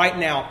right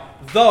now,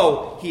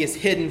 though He is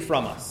hidden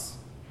from us.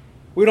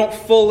 We don't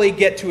fully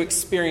get to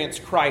experience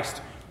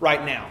Christ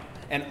right now.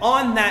 And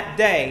on that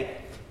day,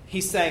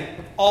 He's saying,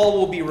 all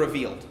will be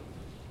revealed.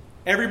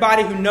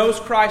 Everybody who knows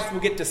Christ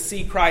will get to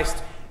see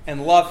Christ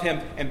and love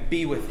Him and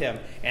be with Him.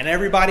 And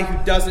everybody who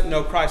doesn't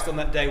know Christ on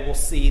that day will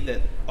see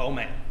that, oh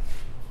man,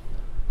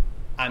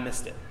 I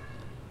missed it.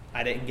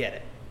 I didn't get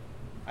it.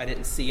 I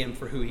didn't see Him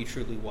for who He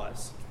truly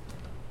was.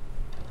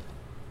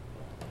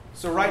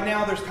 So right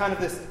now there's kind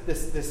of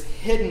this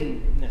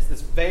hiddenness,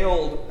 this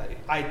veiled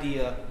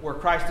idea where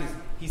Christ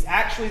He's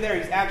actually there,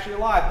 He's actually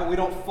alive, but we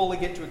don't fully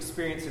get to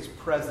experience His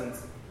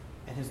presence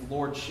and His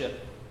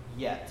lordship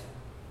yet.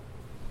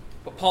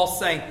 But Paul's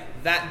saying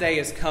that day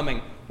is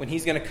coming when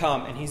He's going to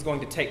come and He's going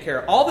to take care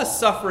of all this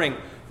suffering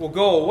will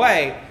go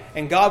away,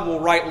 and God will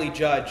rightly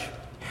judge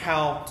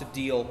how to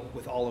deal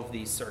with all of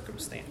these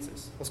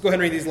circumstances. Let's go ahead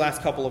and read these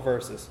last couple of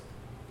verses.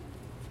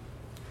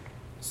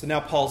 So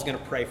now Paul's going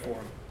to pray for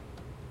him.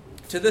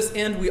 To this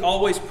end, we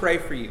always pray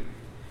for you,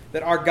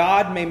 that our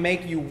God may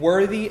make you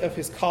worthy of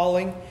His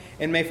calling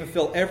and may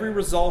fulfill every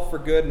resolve for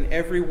good and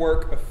every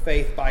work of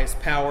faith by His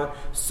power,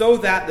 so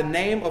that the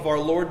name of our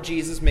Lord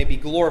Jesus may be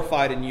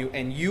glorified in you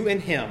and you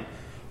in Him,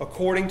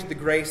 according to the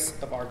grace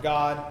of our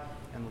God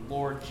and the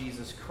Lord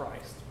Jesus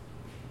Christ.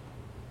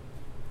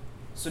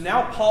 So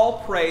now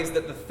Paul prays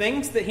that the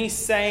things that he's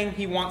saying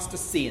he wants to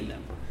see in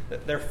them,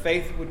 that their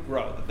faith would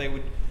grow, that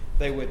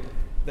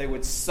they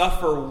would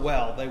suffer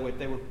well, they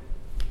would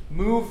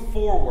move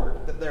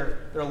forward, that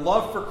their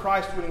love for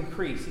Christ would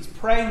increase. He's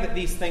praying that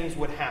these things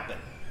would happen.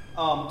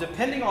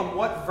 Depending on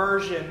what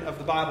version of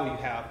the Bible you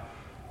have,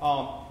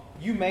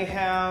 you may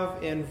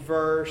have in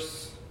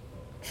verse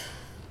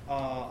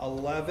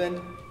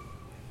 11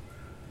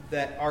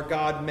 that our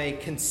God may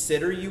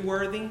consider you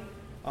worthy.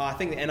 I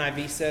think the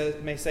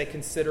NIV may say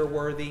consider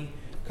worthy.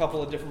 A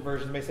couple of different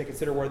versions may say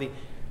consider worthy.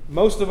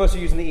 Most of us are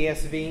using the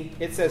ESV.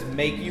 It says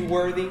make you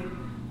worthy.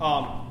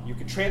 You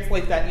could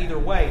translate that either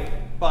way,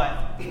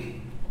 but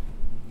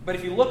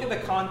if you look at the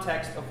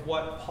context of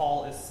what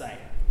Paul is saying,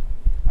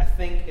 I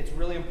think it's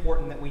really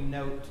important that we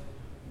note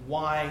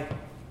why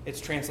it's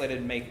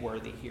translated make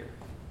worthy here.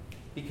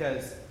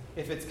 Because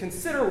if it's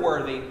consider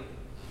worthy,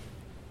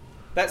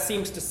 that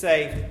seems to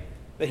say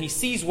that He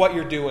sees what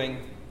you're doing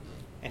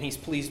and He's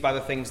pleased by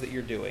the things that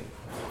you're doing.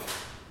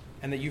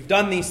 And that you've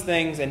done these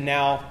things and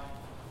now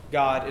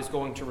God is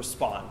going to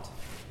respond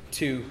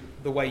to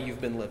the way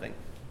you've been living.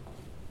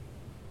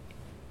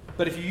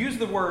 But if you use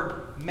the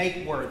word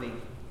make worthy,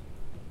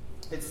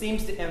 it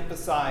seems to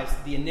emphasize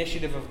the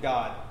initiative of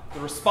God, the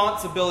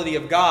responsibility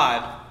of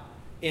God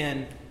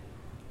in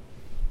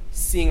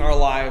seeing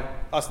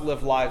us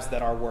live lives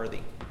that are worthy.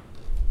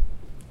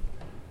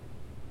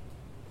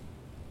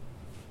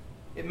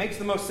 It makes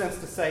the most sense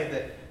to say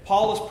that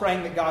Paul is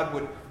praying that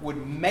God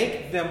would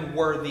make them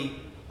worthy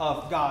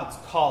of God's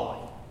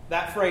calling.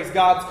 That phrase,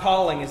 God's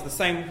calling, is the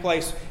same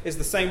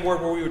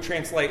word where we would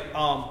translate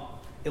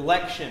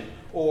election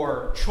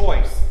or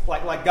choice.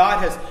 Like God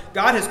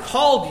has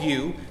called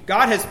you,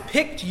 God has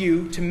picked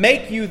you to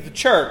make you the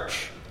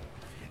church.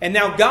 And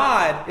now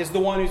God is the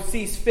one who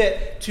sees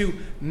fit to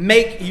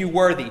make you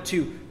worthy,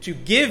 to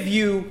give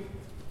you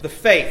the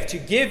faith, to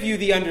give you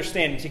the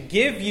understanding, to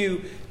give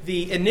you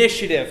the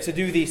initiative to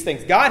do these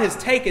things. God has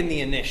taken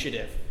the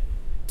initiative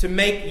to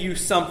make you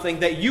something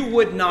that you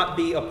would not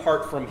be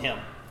apart from Him.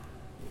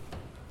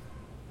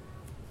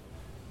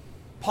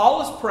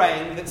 Paul is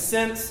praying that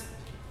since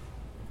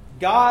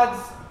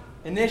God's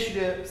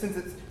initiative,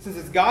 since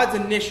it's God's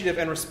initiative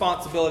and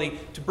responsibility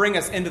to bring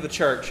us into the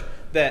church,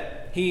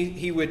 that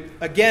He would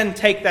again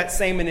take that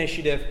same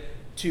initiative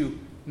to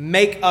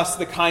make us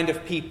the kind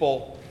of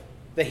people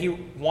that He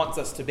wants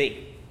us to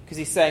be. Because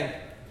He's saying,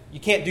 you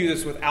can't do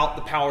this without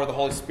the power of the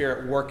Holy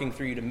Spirit working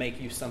through you to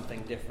make you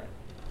something different.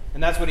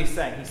 And that's what He's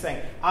saying. He's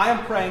saying, I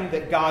am praying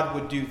that God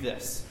would do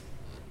this.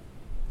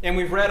 And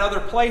we've read other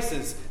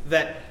places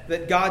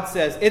that God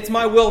says, it's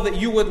my will that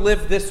you would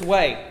live this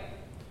way.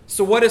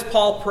 So what is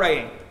Paul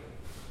praying?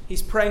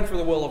 He's praying for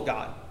the will of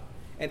God.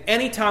 And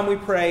anytime we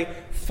pray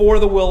for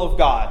the will of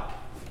God,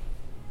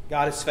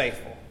 God is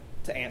faithful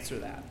to answer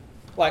that.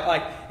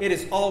 Like it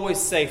is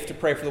always safe to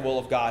pray for the will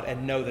of God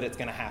and know that it's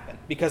going to happen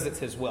because it's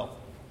His will.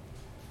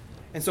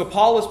 And so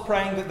Paul is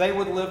praying that they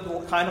would live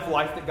the kind of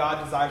life that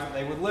God desires that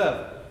they would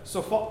live.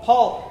 So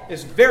Paul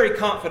is very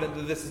confident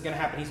that this is going to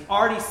happen. He's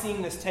already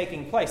seeing this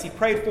taking place. He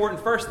prayed for it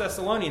in 1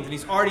 Thessalonians, and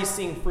he's already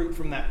seeing fruit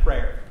from that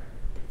prayer.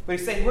 But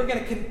he's saying we're going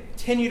to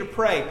continue to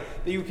pray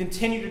that you would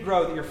continue to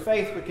grow, that your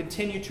faith would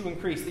continue to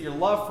increase, that your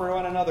love for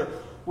one another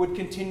would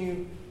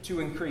continue to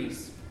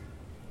increase.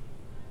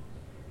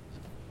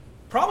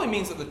 Probably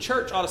means that the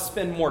church ought to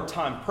spend more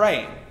time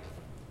praying,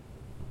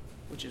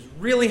 which is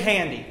really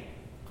handy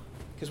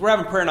because we're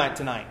having prayer night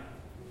tonight.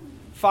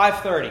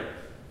 5:30.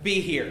 Be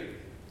here.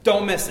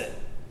 Don't miss it.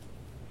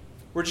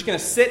 We're just going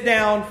to sit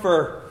down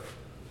for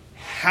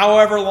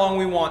however long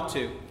we want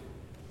to. And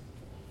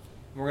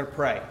we're going to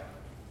pray.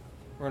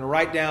 We're going to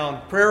write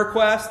down prayer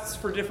requests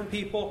for different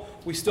people.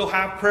 We still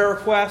have prayer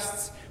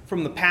requests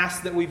from the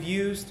past that we've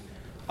used.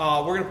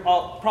 We're going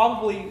to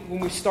probably, when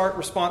we start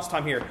response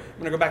time here, I'm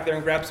going to go back there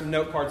and grab some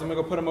note cards. I'm going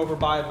to go put them over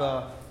by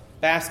the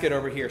basket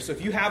over here. So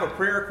if you have a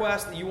prayer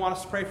request that you want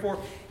us to pray for,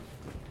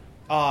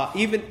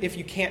 even if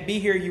you can't be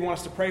here, you want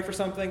us to pray for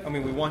something, I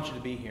mean, we want you to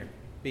be here.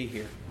 Be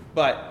here.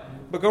 But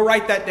go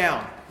write that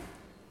down.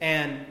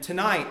 And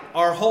tonight,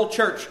 our whole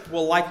church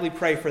will likely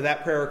pray for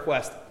that prayer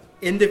request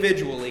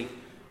individually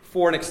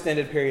for an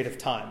extended period of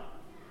time.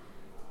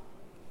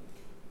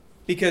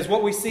 Because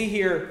what we see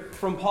here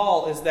from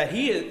Paul is that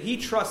he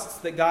trusts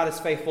that God is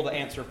faithful to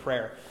answer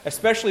prayer,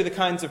 especially the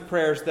kinds of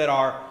prayers that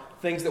are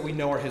things that we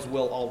know are His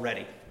will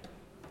already.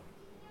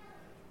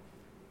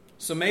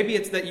 So maybe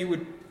it's that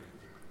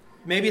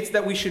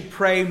we should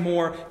pray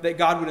more, that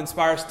God would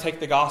inspire us to take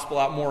the gospel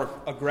out more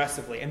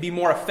aggressively and be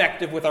more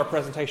effective with our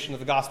presentation of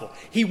the gospel.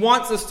 He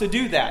wants us to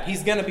do that.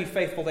 He's going to be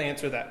faithful to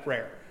answer that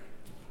prayer.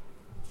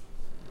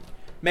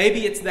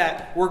 Maybe it's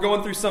that we're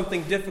going through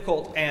something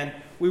difficult and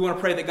we want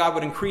to pray that God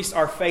would increase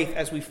our faith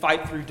as we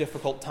fight through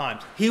difficult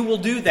times. He will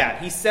do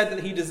that. He said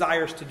that He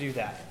desires to do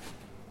that.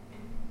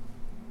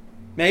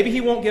 Maybe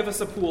He won't give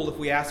us a pool if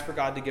we ask for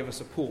God to give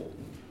us a pool.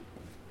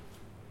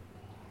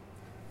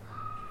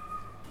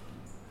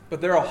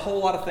 But there are a whole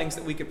lot of things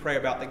that we could pray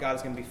about that God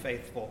is going to be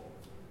faithful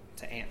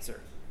to answer.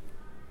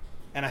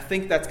 And I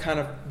think that's kind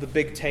of the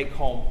big take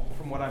home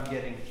from what I'm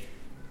getting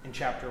in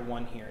chapter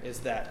 1 here, is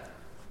that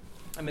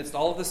amidst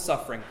all of this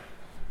suffering,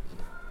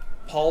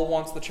 Paul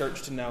wants the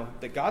church to know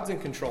that God's in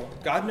control.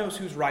 God knows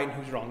who's right and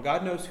who's wrong.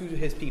 God knows who's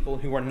His people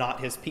and who are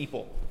not His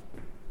people.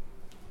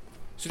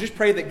 So just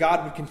pray that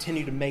God would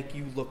continue to make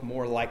you look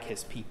more like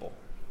His people.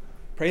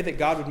 Pray that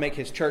God would make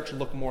His church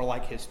look more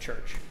like His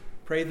church.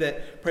 Pray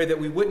that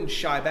we wouldn't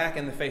shy back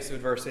in the face of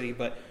adversity,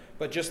 but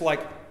just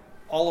like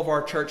all of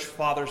our church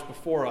fathers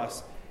before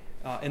us,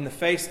 in the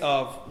face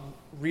of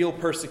real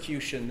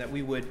persecution, that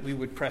we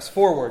would press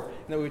forward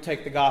and that we would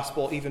take the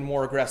gospel even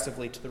more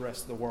aggressively to the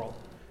rest of the world.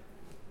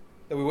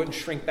 That we wouldn't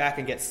shrink back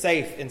and get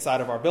safe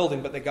inside of our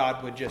building, but that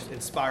God would just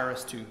inspire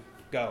us to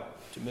go,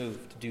 to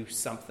move, to do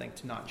something,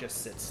 to not just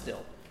sit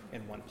still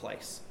in one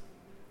place.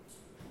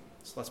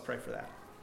 So let's pray for that.